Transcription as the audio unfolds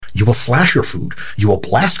You will slash your food. You will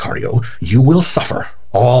blast cardio. You will suffer.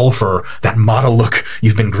 All for that model look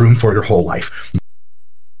you've been groomed for your whole life.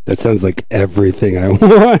 That sounds like everything I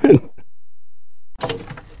want.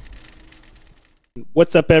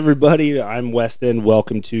 What's up, everybody? I'm Weston.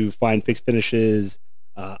 Welcome to Fine Fix Finishes,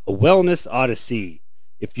 a wellness odyssey.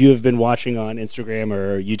 If you have been watching on Instagram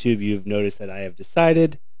or YouTube, you've noticed that I have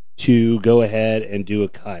decided to go ahead and do a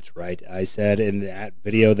cut, right? I said in that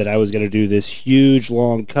video that I was going to do this huge,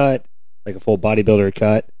 long cut, like a full bodybuilder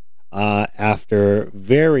cut, after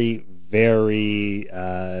very,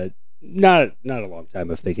 not a long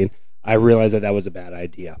time of thinking. I realized that was a bad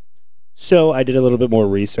idea. So I did a little bit more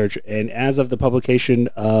research, and as of the publication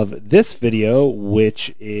of this video,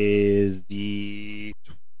 which is the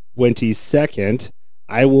 22nd,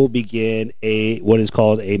 I will begin what is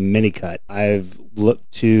called a mini cut. I've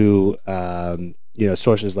looked to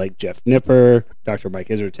sources like Jeff Nipper, Dr. Mike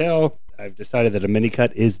Israetel. I've decided that a mini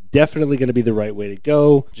cut is definitely going to be the right way to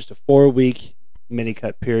go. Just a 4-week mini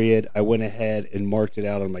cut period. I went ahead and marked it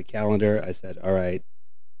out on my calendar. I said, all right,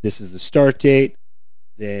 this is the start date.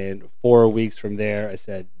 Then 4 weeks from there, I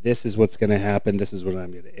said, this is what's going to happen. This is when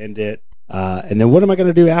I'm going to end it. And then what am I going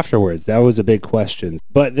to do afterwards? That was a big question.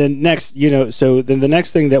 But then next, so then the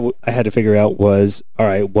next thing that I had to figure out was, all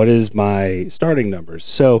right, what is my starting numbers?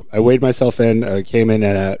 So I weighed myself in, came in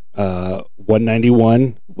at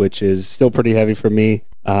 191, which is still pretty heavy for me.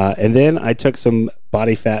 And then I took some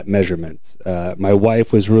body fat measurements. My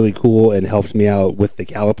wife was really cool and helped me out with the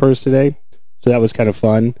calipers today. So that was kind of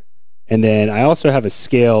fun. And then I also have a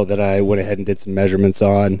scale that I went ahead and did some measurements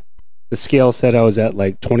on. The scale said I was at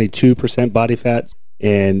like 22% body fat,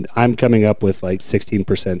 and I'm coming up with like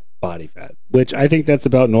 16% body fat, which I think that's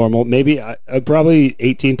about normal. Maybe probably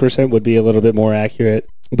 18% would be a little bit more accurate.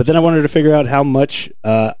 But then I wanted to figure out how much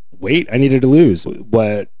weight I needed to lose.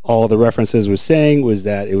 What all the references was saying was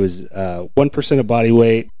that it was 1% of body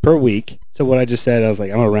weight per week. So what I just said, I was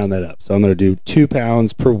like, I'm going to round that up. So I'm going to do 2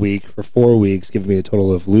 pounds per week for 4 weeks, giving me a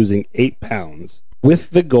total of losing 8 pounds,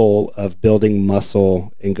 with the goal of building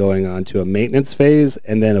muscle and going on to a maintenance phase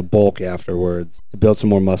and then a bulk afterwards to build some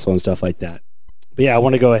more muscle and stuff like that. But yeah, I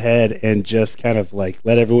want to go ahead and just kind of like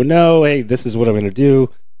let everyone know, hey, this is what I'm going to do.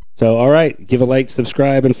 So, all right, give a like,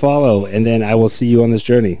 subscribe, and follow, and then I will see you on this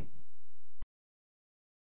journey.